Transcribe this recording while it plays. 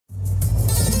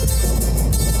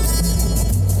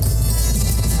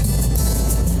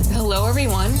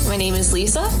My name is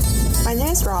Lisa. My name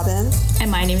is Robin. And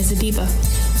my name is Adeeba.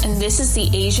 And this is the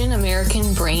Asian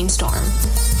American Brainstorm.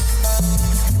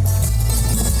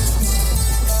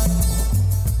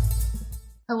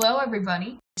 Hello,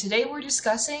 everybody. Today we're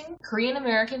discussing Korean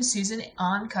American Susan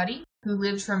Ahn Cuddy, who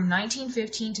lived from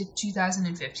 1915 to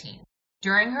 2015.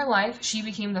 During her life, she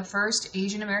became the first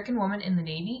Asian American woman in the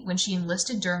Navy when she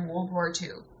enlisted during World War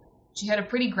II. She had a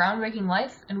pretty groundbreaking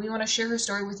life, and we want to share her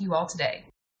story with you all today.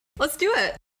 Let's do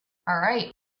it!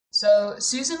 Alright, so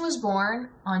Susan was born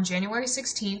on January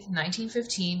 16th,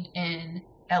 1915 in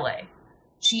LA.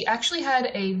 She actually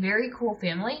had a very cool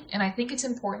family, and I think it's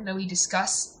important that we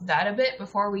discuss that a bit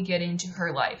before we get into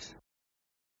her life.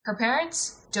 Her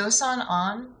parents, Do-san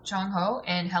Ahn, Jong-ho,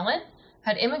 and Helen,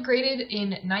 had immigrated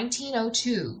in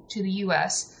 1902 to the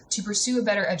U.S. to pursue a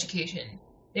better education.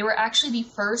 They were actually the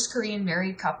first Korean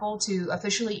married couple to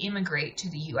officially immigrate to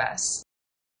the U.S.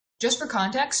 Just for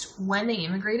context, when they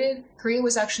immigrated, Korea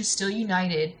was actually still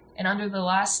united and under the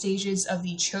last stages of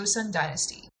the Chosun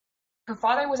dynasty. Her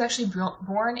father was actually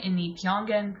born in the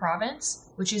Pyongan province,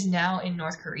 which is now in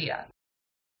North Korea.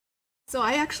 So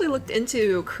I actually looked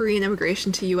into Korean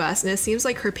immigration to U.S., and it seems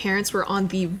like her parents were on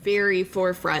the very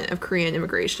forefront of Korean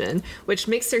immigration, which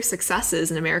makes their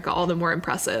successes in America all the more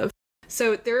impressive.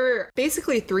 So there are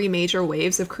basically three major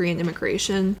waves of Korean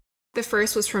immigration. The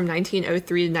first was from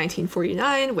 1903 to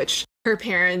 1949, which her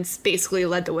parents basically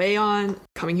led the way on,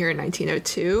 coming here in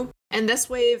 1902. And this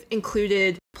wave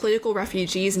included political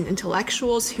refugees and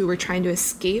intellectuals who were trying to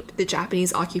escape the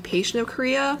Japanese occupation of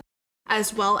Korea,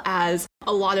 as well as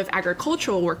a lot of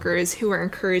agricultural workers who were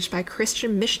encouraged by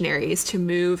Christian missionaries to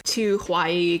move to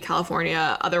Hawaii,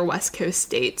 California, other West Coast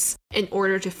states in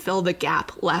order to fill the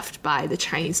gap left by the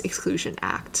Chinese Exclusion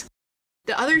Act.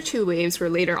 The other two waves were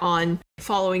later on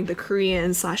following the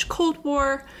Korean/Cold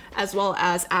War, as well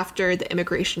as after the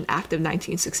Immigration Act of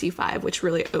 1965, which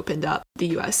really opened up the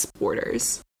U.S.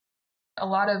 borders. A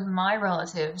lot of my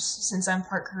relatives, since I'm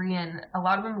part Korean, a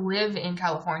lot of them live in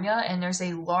California, and there's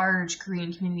a large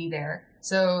Korean community there.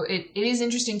 So it is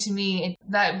interesting to me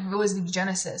that was the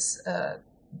genesis.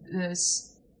 The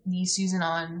Susan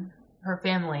Ahn, her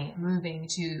family moving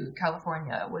to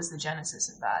California was the genesis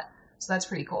of that. So that's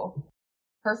pretty cool.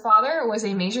 Her father was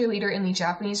a major leader in the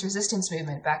Japanese resistance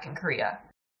movement back in Korea.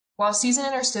 While Susan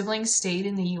and her siblings stayed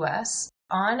in the U.S.,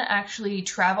 Ahn actually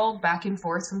traveled back and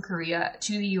forth from Korea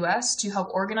to the U.S. to help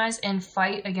organize and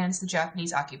fight against the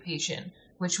Japanese occupation,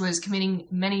 which was committing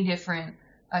many different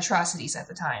atrocities at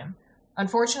the time.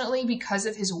 Unfortunately, because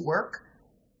of his work,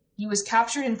 he was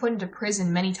captured and put into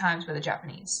prison many times by the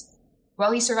Japanese.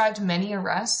 While he survived many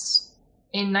arrests,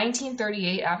 in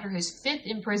 1938, after his fifth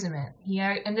imprisonment, he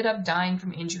ended up dying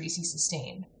from injuries he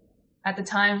sustained. At the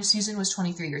time, Susan was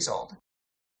 23 years old.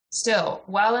 Still,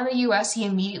 while in the U.S., he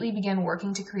immediately began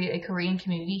working to create a Korean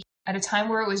community at a time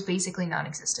where it was basically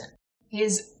non-existent.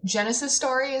 His genesis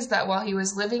story is that while he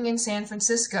was living in San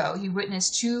Francisco, he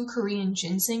witnessed two Korean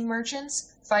ginseng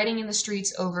merchants fighting in the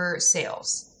streets over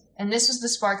sales. And this was the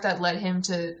spark that led him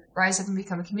to rise up and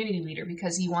become a community leader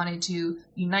because he wanted to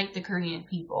unite the Korean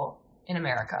people in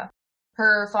America.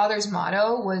 Her father's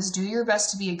motto was, "Do your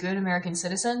best to be a good American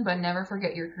citizen, but never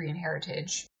forget your Korean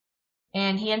heritage."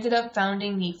 And he ended up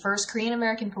founding the first Korean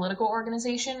American political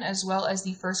organization, as well as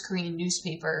the first Korean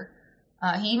newspaper.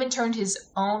 He even turned his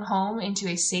own home into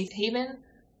a safe haven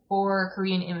for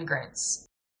Korean immigrants.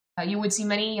 You would see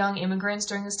many young immigrants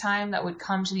during this time that would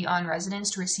come to the Ahn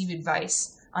residence to receive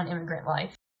advice on immigrant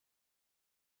life.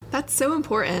 That's so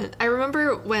important. I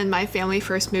remember when my family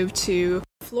first moved to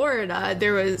Florida, they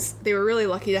were really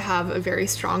lucky to have a very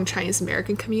strong Chinese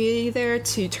American community there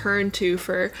to turn to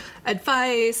for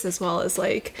advice as well as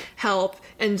help,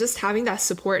 and just having that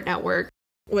support network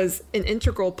was an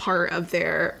integral part of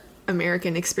their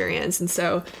American experience. And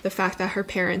so the fact that her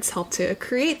parents helped to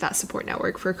create that support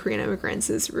network for Korean immigrants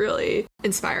is really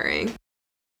inspiring.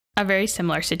 A very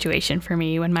similar situation for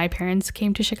me. When my parents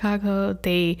came to Chicago,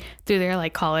 they, through their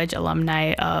college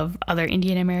alumni of other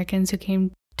Indian Americans who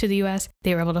came to the US,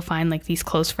 they were able to find these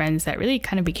close friends that really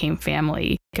kind of became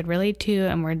family, could relate to,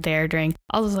 and were there during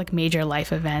all those major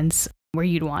life events where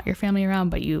you'd want your family around,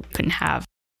 but you couldn't have.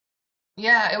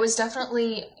 Yeah, it was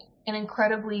definitely an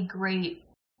incredibly great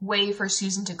way for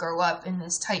Susan to grow up in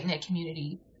this tight-knit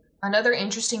community. Another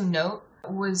interesting note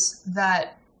was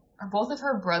that both of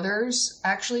her brothers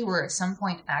actually were at some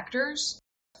point actors.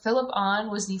 Philip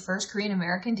Ahn was the first Korean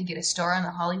American to get a star on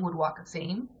the Hollywood Walk of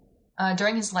Fame.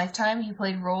 During his lifetime, he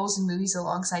played roles in movies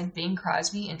alongside Bing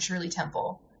Crosby and Shirley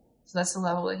Temple. So that's the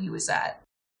level that he was at.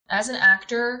 As an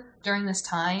actor during this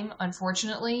time,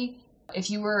 unfortunately,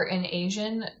 if you were an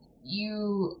Asian,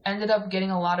 you ended up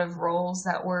getting a lot of roles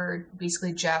that were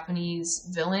basically Japanese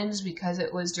villains because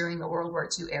it was during the World War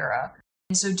II era.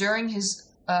 And so during his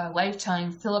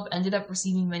lifetime, Philip ended up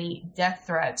receiving many death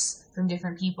threats from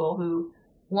different people who,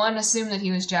 one, assumed that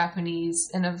he was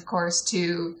Japanese, and of course,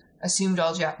 two, assumed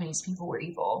all Japanese people were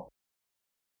evil.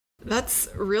 That's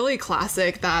really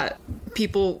classic that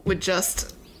people would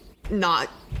just not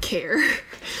care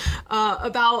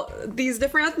about these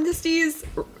different ethnicities,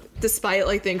 despite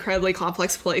like the incredibly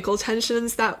complex political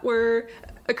tensions that were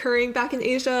occurring back in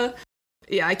Asia.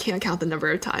 Yeah, I can't count the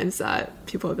number of times that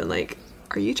people have been like,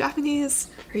 are you Japanese?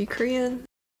 Are you Korean?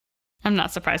 I'm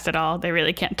not surprised at all. They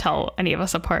really can't tell any of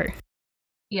us apart.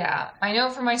 Yeah, I know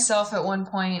for myself at one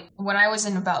point, when I was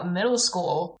in about middle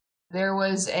school, there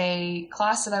was a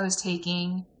class that I was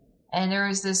taking, and there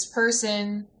was this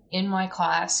person in my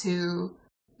class who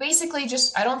basically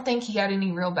just, I don't think he had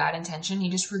any real bad intention. He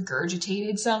just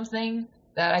regurgitated something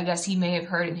that I guess he may have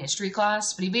heard in history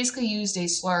class, but he basically used a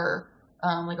slur,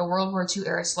 like a World War II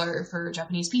era slur for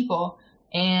Japanese people.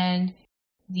 And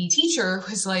the teacher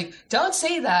was like, don't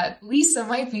say that. Lisa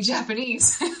might be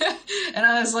Japanese. And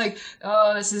I was like,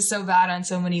 oh, this is so bad on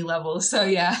so many levels. So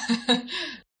yeah.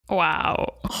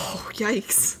 Wow. Oh,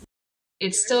 yikes.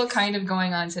 It's still kind of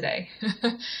going on today.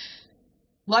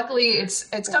 Luckily, it's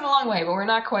come a long way, but we're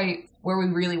not quite where we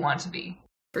really want to be.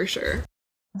 For sure.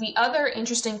 The other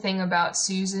interesting thing about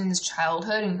Susan's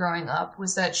childhood and growing up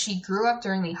was that she grew up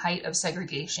during the height of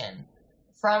segregation.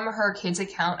 From her kids'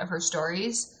 account of her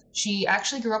stories, she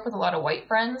actually grew up with a lot of white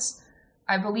friends.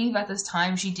 I believe at this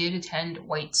time she did attend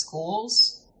white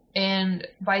schools, and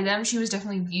by them she was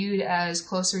definitely viewed as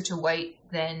closer to white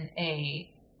than a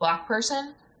black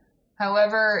person.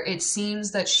 However, it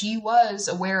seems that she was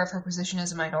aware of her position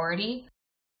as a minority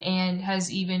and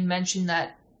has even mentioned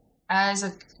that as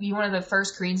one of the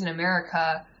first Koreans in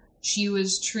America, she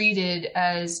was treated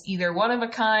as either one of a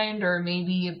kind or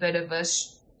maybe a bit of a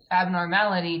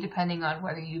abnormality, depending on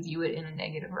whether you view it in a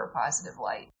negative or a positive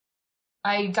light.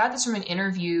 I got this from an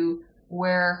interview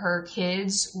where her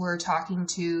kids were talking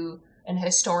to an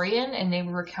historian and they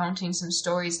were recounting some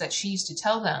stories that she used to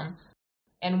tell them.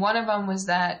 And one of them was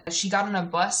that she got on a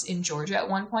bus in Georgia at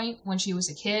one point when she was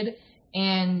a kid,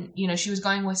 and, she was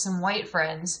going with some white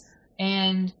friends,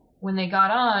 and when they got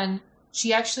on,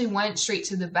 she actually went straight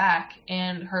to the back,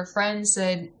 and her friend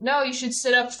said, no, you should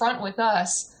sit up front with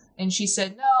us. And she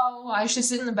said, no, I should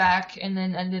sit in the back, and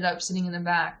then ended up sitting in the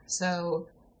back. So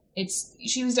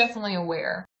she was definitely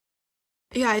aware.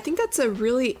 Yeah, I think that's a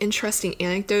really interesting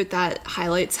anecdote that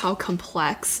highlights how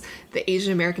complex the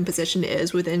Asian American position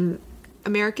is within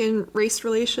American race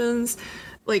relations.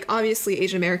 Like, obviously,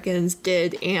 Asian Americans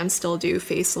did and still do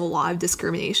face a lot of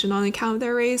discrimination on account of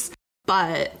their race,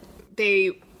 but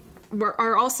they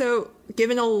are also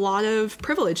given a lot of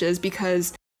privileges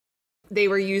because they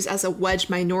were used as a wedge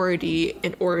minority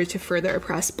in order to further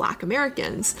oppress Black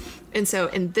Americans. And so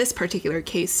in this particular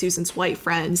case, Susan's white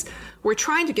friends were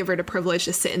trying to give her the privilege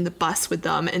to sit in the bus with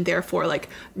them and therefore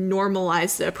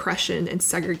normalize the oppression and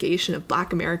segregation of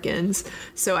Black Americans.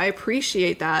 So I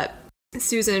appreciate that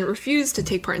Susan refused to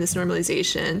take part in this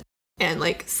normalization and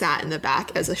sat in the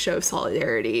back as a show of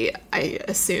solidarity. I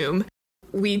assume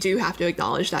we do have to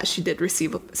acknowledge that she did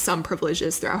receive some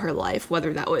privileges throughout her life,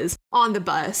 whether that was on the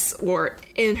bus or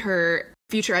in her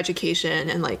future education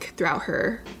and throughout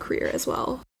her career as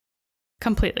well.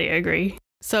 Completely agree.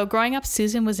 So growing up,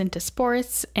 Susan was into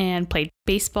sports and played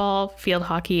baseball, field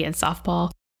hockey, and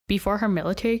softball. Before her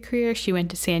military career, she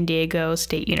went to San Diego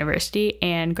State University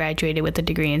and graduated with a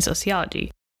degree in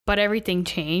sociology. But everything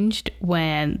changed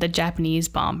when the Japanese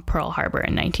bombed Pearl Harbor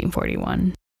in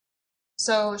 1941.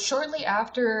 So shortly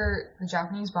after the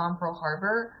Japanese bombed Pearl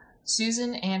Harbor,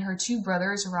 Susan and her two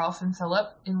brothers, Ralph and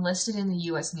Philip, enlisted in the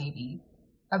U.S. Navy.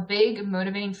 A big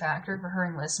motivating factor for her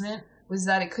enlistment was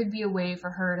that it could be a way for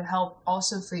her to help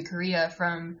also free Korea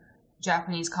from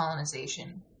Japanese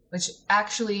colonization, which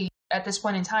actually, at this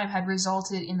point in time, had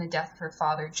resulted in the death of her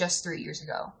father just 3 years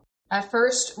ago. At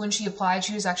first, when she applied,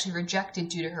 she was actually rejected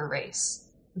due to her race,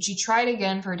 but she tried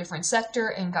again for a different sector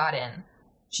and got in.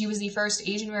 She was the first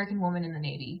Asian American woman in the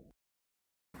Navy.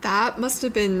 That must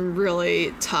have been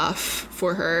really tough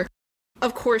for her.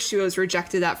 Of course, she was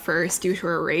rejected at first due to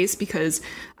her race because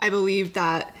I believe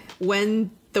that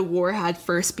when the war had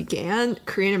first began,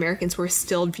 Korean Americans were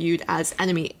still viewed as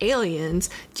enemy aliens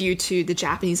due to the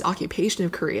Japanese occupation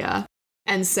of Korea.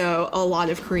 And so a lot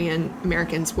of Korean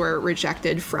Americans were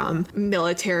rejected from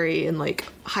military and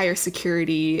higher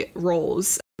security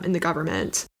roles in the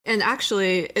government. And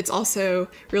actually, it's also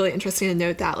really interesting to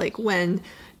note that when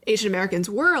Asian Americans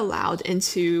were allowed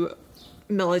into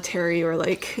military or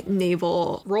like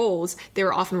naval roles, they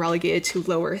were often relegated to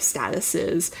lower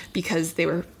statuses because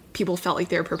people felt like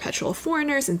they were perpetual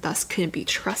foreigners and thus couldn't be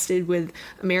trusted with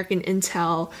American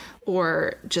intel,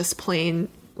 or just plain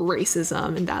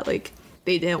racism, and that like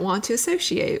they didn't want to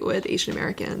associate with Asian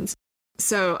Americans.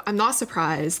 So I'm not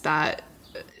surprised that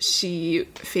she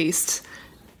faced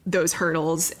those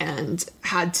hurdles and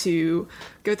had to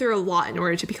go through a lot in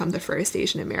order to become the first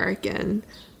Asian American,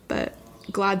 but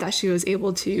glad that she was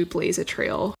able to blaze a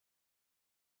trail.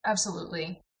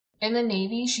 Absolutely. In the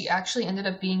Navy, she actually ended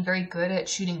up being very good at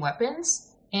shooting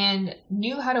weapons and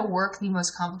knew how to work the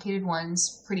most complicated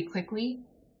ones pretty quickly.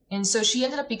 And so she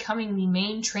ended up becoming the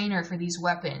main trainer for these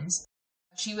weapons.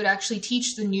 She would actually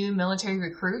teach the new military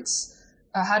recruits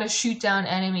how to shoot down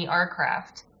enemy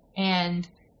aircraft. And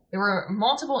there were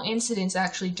multiple incidents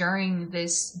actually during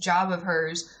this job of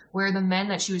hers where the men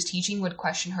that she was teaching would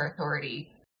question her authority,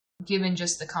 given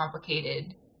just the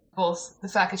complicated, both the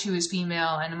fact that she was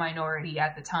female and a minority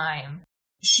at the time.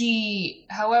 She,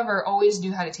 however, always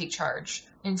knew how to take charge.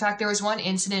 In fact, there was one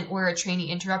incident where a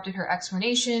trainee interrupted her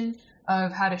explanation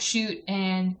of how to shoot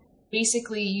and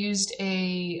basically used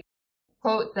a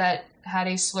quote that had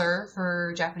a slur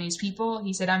for Japanese people.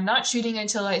 He said, "I'm not shooting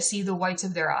until I see the whites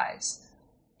of their eyes."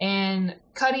 And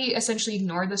Cuddy essentially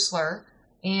ignored the slur,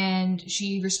 and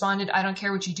she responded, "I don't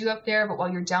care what you do up there, but while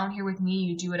you're down here with me,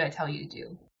 you do what I tell you to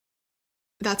do."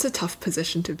 That's a tough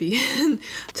position to be in,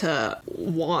 to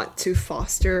want to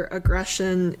foster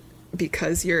aggression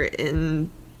because you're in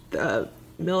the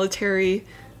military,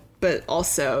 but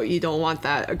also you don't want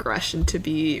that aggression to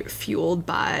be fueled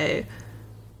by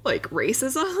like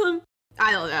racism.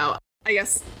 I don't know. I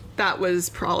guess that was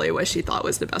probably what she thought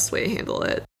was the best way to handle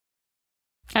it.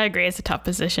 I agree, it's a tough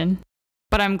position,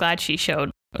 but I'm glad she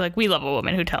showed, like, we love a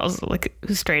woman who tells, like,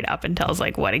 who's straight up and tells,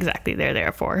 like, what exactly they're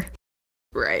there for.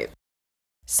 Right.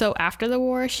 So after the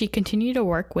war, she continued to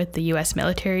work with the U.S.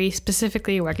 military,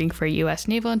 specifically working for U.S.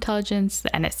 Naval Intelligence, the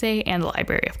NSA, and the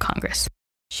Library of Congress.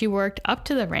 She worked up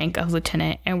to the rank of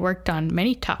lieutenant and worked on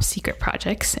many top secret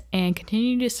projects and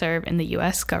continued to serve in the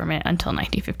U.S. government until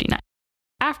 1959.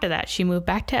 After that, she moved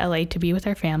back to LA to be with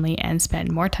her family and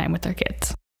spend more time with her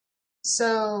kids.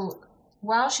 So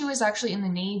while she was actually in the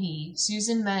Navy,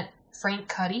 Susan met Frank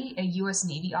Cuddy, a U.S.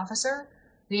 Navy officer.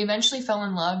 They eventually fell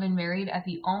in love and married at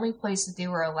the only place that they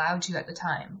were allowed to at the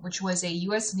time, which was a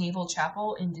U.S. Naval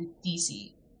chapel in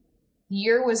D.C. The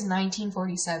year was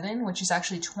 1947, which is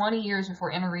actually 20 years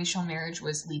before interracial marriage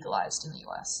was legalized in the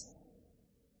U.S.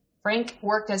 Frank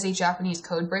worked as a Japanese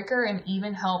codebreaker and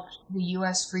even helped the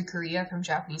U.S. free Korea from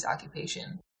Japanese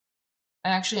occupation. I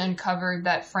actually uncovered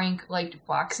that Frank liked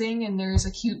boxing, and there's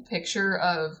a cute picture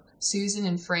of Susan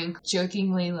and Frank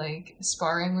jokingly, like,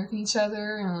 sparring with each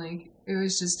other, and, like, it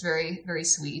was just very, very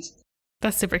sweet.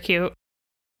 That's super cute.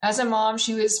 As a mom,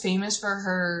 she was famous for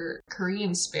her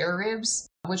Korean spare ribs,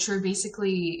 which were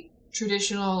basically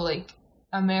traditional, like,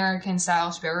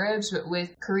 American-style spare ribs, but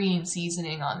with Korean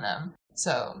seasoning on them.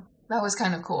 So that was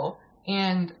kind of cool.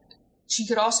 And she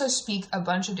could also speak a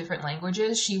bunch of different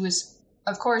languages. She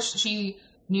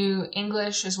knew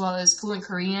English as well as fluent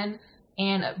Korean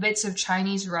and bits of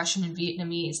Chinese, Russian, and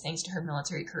Vietnamese thanks to her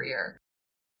military career.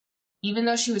 Even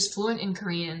though she was fluent in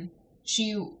Korean,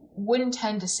 she wouldn't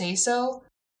tend to say so.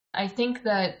 I think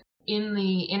that in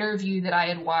the interview that I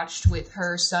had watched with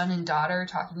her son and daughter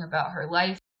talking about her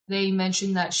life, they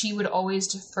mentioned that she would always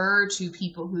defer to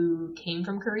people who came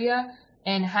from Korea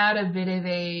and had a bit of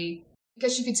a, I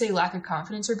guess you could say, lack of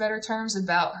confidence, or better terms,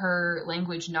 about her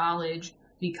language knowledge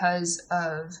because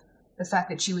of the fact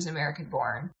that she was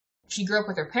American-born. She grew up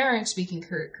with her parents speaking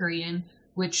Korean,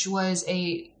 which was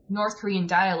a North Korean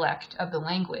dialect of the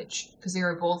language, because they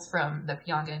were both from the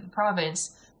Pyongyang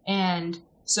province. And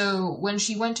so when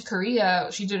she went to Korea,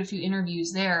 she did a few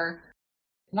interviews there.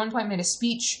 At one point made a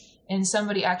speech, and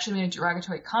somebody actually made a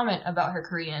derogatory comment about her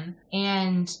Korean.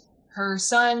 And her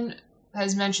son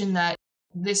has mentioned that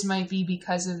this might be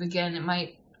because of, again, it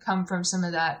might come from some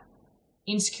of that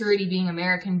insecurity being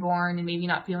American-born and maybe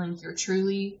not feeling you're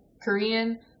truly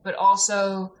Korean, but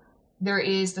also there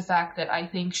is the fact that I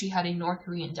think she had a North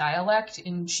Korean dialect,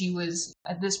 and she was,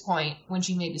 at this point, when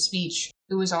she made the speech,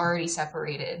 it was already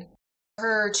separated.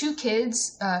 Her two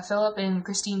kids, Philip and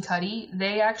Christine Cuddy,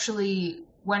 they actually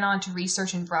went on to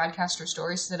research and broadcast her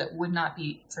stories so that it would not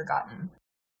be forgotten.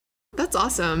 That's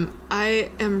awesome. I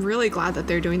am really glad that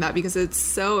they're doing that because it's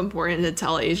so important to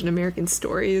tell Asian American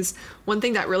stories. One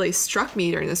thing that really struck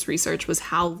me during this research was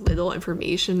how little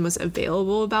information was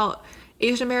available about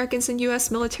Asian Americans in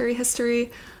U.S. military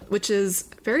history, which is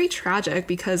very tragic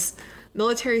because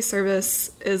military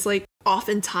service is like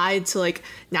often tied to like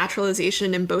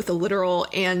naturalization in both a literal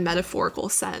and metaphorical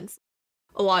sense.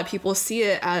 A lot of people see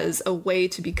it as a way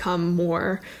to become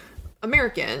more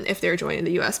American if they're joining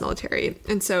the US military.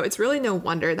 And so it's really no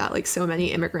wonder that like so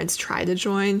many immigrants try to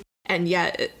join and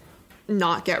yet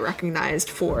not get recognized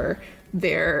for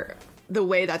the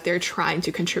way that they're trying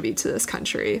to contribute to this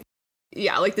country.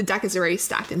 Yeah, like the deck is already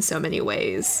stacked in so many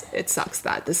ways. It sucks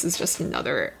that this is just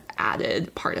another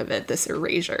added part of it, this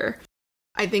erasure.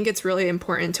 I think it's really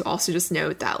important to also just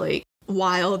note that like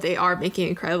while they are making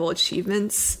incredible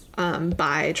achievements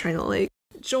by trying to like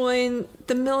join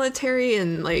the military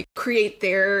and like create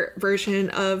their version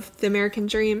of the American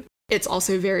dream, it's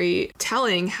also very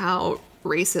telling how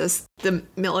racist the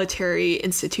military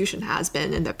institution has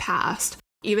been in the past.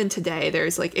 Even today,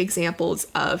 there's like examples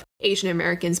of Asian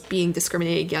Americans being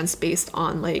discriminated against based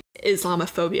on like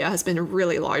Islamophobia has been a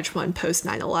really large one post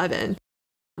 9/11.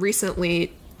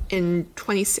 Recently, in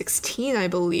 2016, I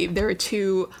believe, there were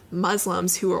 2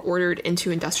 Muslims who were ordered into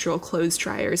industrial clothes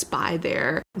dryers by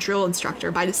their drill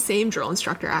instructor, by the same drill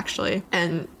instructor actually,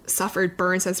 and suffered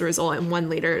burns as a result, and one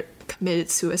later committed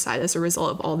suicide as a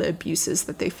result of all the abuses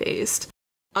that they faced.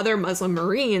 Other Muslim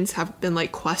Marines have been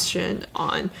like questioned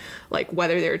on like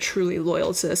whether they're truly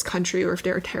loyal to this country or if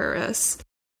they're terrorists.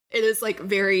 It is like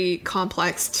very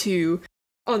complex to,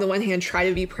 on the one hand, try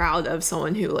to be proud of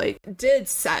someone who like did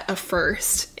set a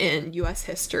first in US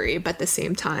history, but at the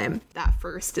same time that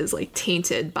first is like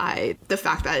tainted by the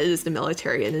fact that it is the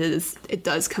military and it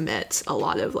does commit a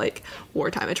lot of like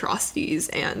wartime atrocities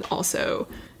and also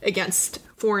against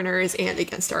foreigners and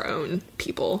against our own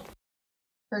people.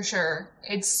 For sure.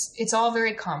 It's all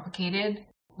very complicated.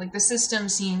 Like, the system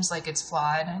seems like it's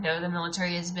flawed. I know the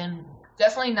military has been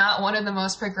definitely not one of the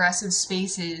most progressive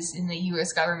spaces in the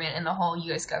U.S. government, and the whole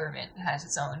U.S. government has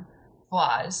its own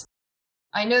flaws.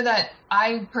 I know that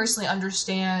I personally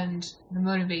understand the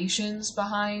motivations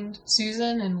behind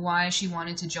Susan and why she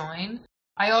wanted to join.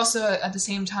 I also, at the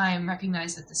same time,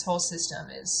 recognize that this whole system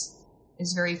is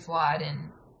very flawed, and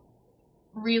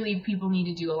really people need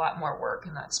to do a lot more work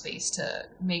in that space to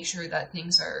make sure that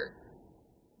things are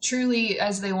truly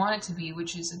as they want it to be,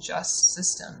 which is a just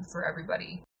system for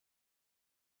everybody.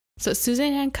 So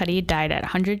Susan Ahn Cuddy died at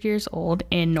 100 years old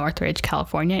in Northridge,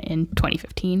 California in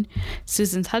 2015.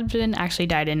 Susan's husband actually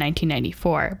died in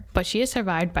 1994, but she is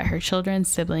survived by her children,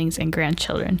 siblings, and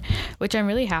grandchildren, which I'm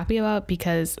really happy about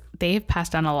because they've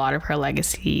passed on a lot of her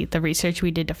legacy. The research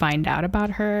we did to find out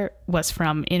about her was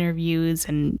from interviews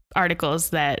and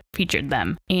articles that featured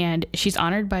them, and she's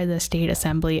honored by the State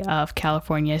Assembly of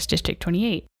California's District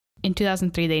 28. In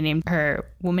 2003, they named her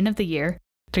Woman of the Year.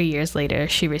 3 years later,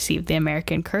 she received the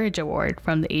American Courage Award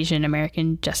from the Asian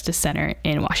American Justice Center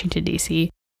in Washington, D.C.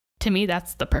 To me,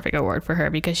 that's the perfect award for her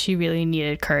because she really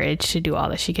needed courage to do all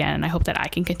that she can. And I hope that I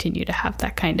can continue to have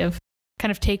that kind of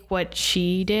take what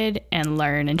she did and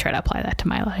learn and try to apply that to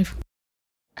my life.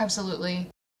 Absolutely.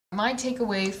 My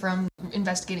takeaway from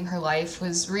investigating her life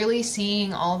was really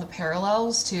seeing all the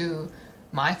parallels to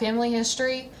my family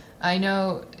history. I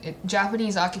know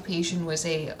Japanese occupation was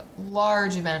a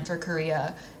large event for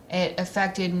Korea. It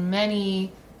affected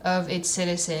many of its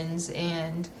citizens,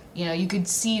 and you could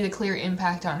see the clear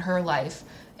impact on her life.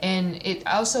 And it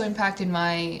also impacted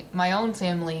my own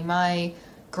family. My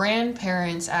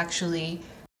grandparents, actually,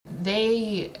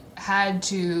 they had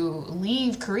to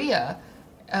leave Korea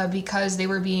because they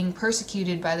were being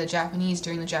persecuted by the Japanese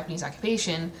during the Japanese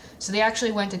occupation. So they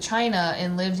actually went to China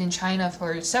and lived in China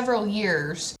for several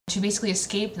years to basically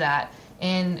escape that,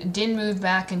 and didn't move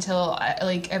back until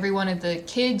every one of the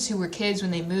kids who were kids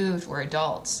when they moved were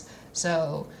adults.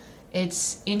 So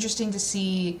it's interesting to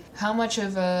see how much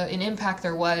of an impact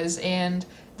there was, and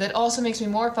that also makes me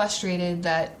more frustrated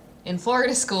that in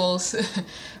Florida schools,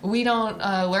 we don't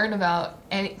learn about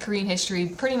any Korean history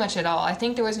pretty much at all. I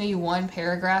think there was maybe one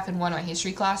paragraph in one of my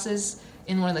history classes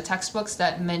in one of the textbooks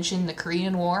that mentioned the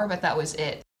Korean War, but that was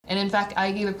it. And in fact,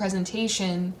 I gave a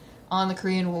presentation on the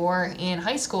Korean War in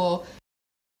high school.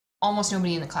 Almost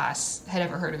nobody in the class had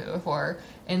ever heard of it before.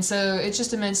 And so it's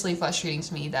just immensely frustrating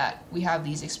to me that we have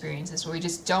these experiences where we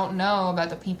just don't know about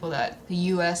the people that the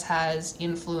U.S. has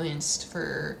influenced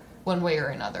for one way or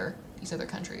another. These other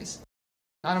countries.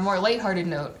 On a more lighthearted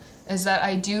note, is that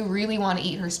I do really want to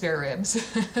eat her spare ribs.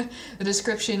 The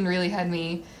description really had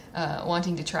me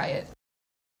wanting to try it.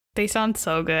 They sound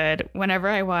so good. Whenever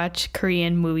I watch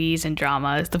Korean movies and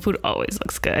dramas, the food always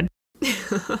looks good.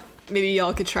 Maybe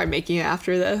y'all could try making it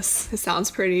after this. It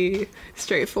sounds pretty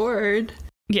straightforward.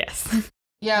 Yes.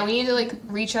 Yeah, we need to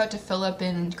reach out to Philip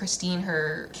and Christine,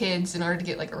 her kids, in order to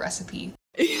get a recipe.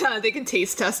 Yeah, they can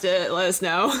taste test it. Let us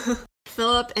know.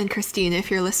 Philip and Christine,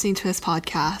 if you're listening to this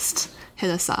podcast, hit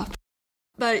us up.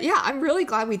 But yeah, I'm really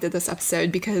glad we did this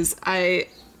episode because I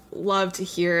love to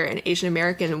hear an Asian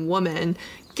American woman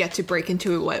get to break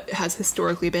into what has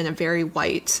historically been a very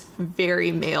white,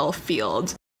 very male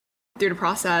field. Through the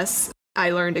process,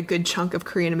 I learned a good chunk of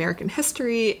Korean American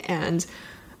history and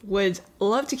would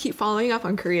love to keep following up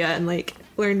on Korea and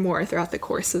learn more throughout the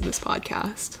course of this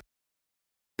podcast.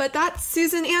 But that's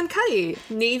Susan Ahn Cuddy,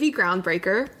 Navy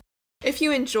Groundbreaker. If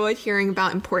you enjoyed hearing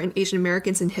about important Asian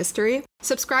Americans in history,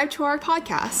 subscribe to our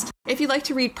podcast. If you'd like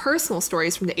to read personal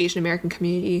stories from the Asian American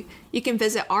community, you can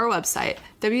visit our website,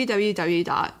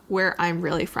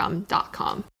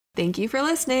 www.whereimreallyfrom.com. Thank you for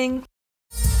listening.